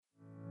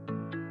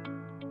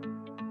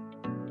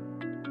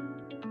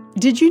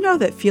Did you know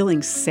that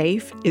feeling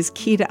safe is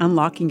key to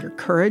unlocking your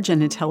courage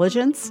and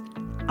intelligence?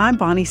 I'm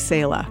Bonnie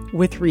Sala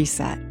with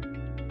Reset.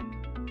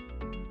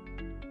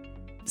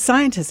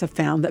 Scientists have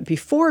found that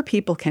before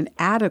people can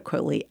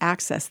adequately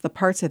access the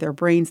parts of their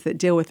brains that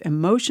deal with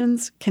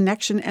emotions,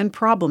 connection, and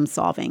problem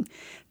solving,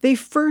 they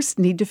first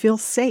need to feel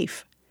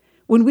safe.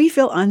 When we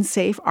feel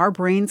unsafe, our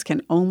brains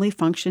can only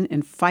function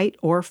in fight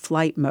or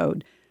flight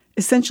mode,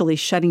 essentially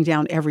shutting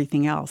down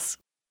everything else.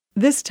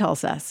 This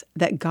tells us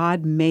that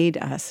God made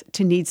us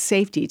to need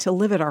safety to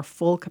live at our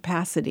full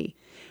capacity.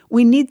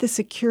 We need the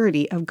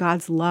security of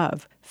God's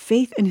love,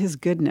 faith in His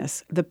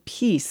goodness, the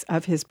peace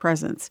of His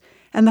presence,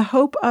 and the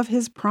hope of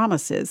His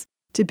promises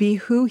to be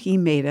who He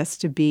made us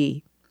to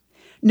be.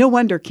 No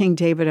wonder King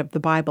David of the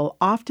Bible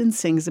often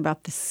sings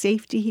about the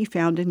safety he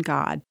found in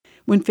God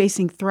when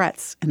facing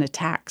threats and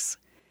attacks.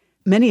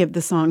 Many of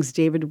the songs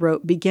David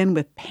wrote begin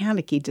with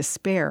panicky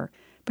despair,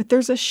 but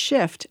there's a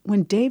shift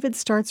when David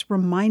starts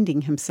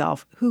reminding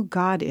himself who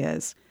God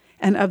is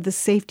and of the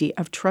safety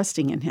of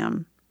trusting in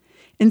Him.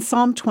 In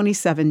Psalm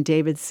 27,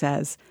 David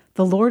says,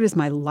 "The Lord is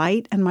my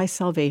light and my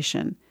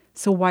salvation,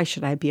 so why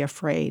should I be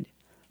afraid?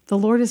 The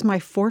Lord is my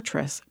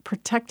fortress,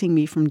 protecting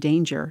me from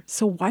danger,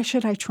 so why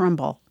should I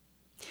tremble?"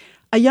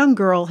 A young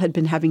girl had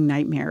been having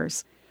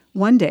nightmares.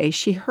 One day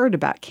she heard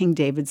about King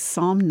David's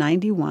Psalm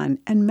 91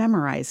 and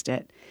memorized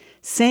it,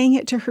 saying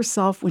it to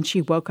herself when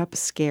she woke up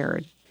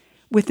scared.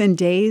 Within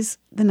days,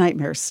 the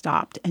nightmares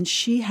stopped, and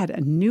she had a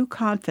new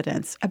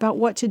confidence about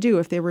what to do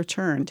if they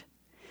returned.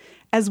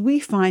 As we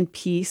find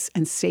peace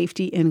and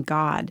safety in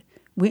God,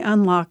 we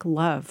unlock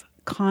love,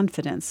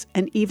 confidence,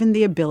 and even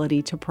the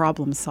ability to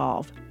problem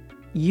solve.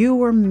 You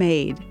were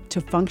made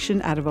to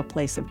function out of a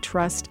place of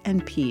trust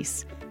and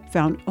peace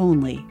found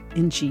only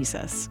in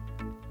Jesus.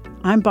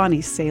 I'm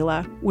Bonnie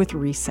Sala with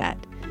Reset.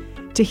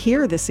 To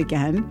hear this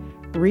again,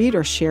 read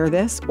or share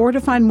this, or to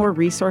find more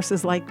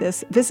resources like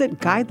this, visit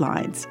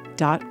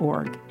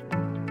guidelines.org.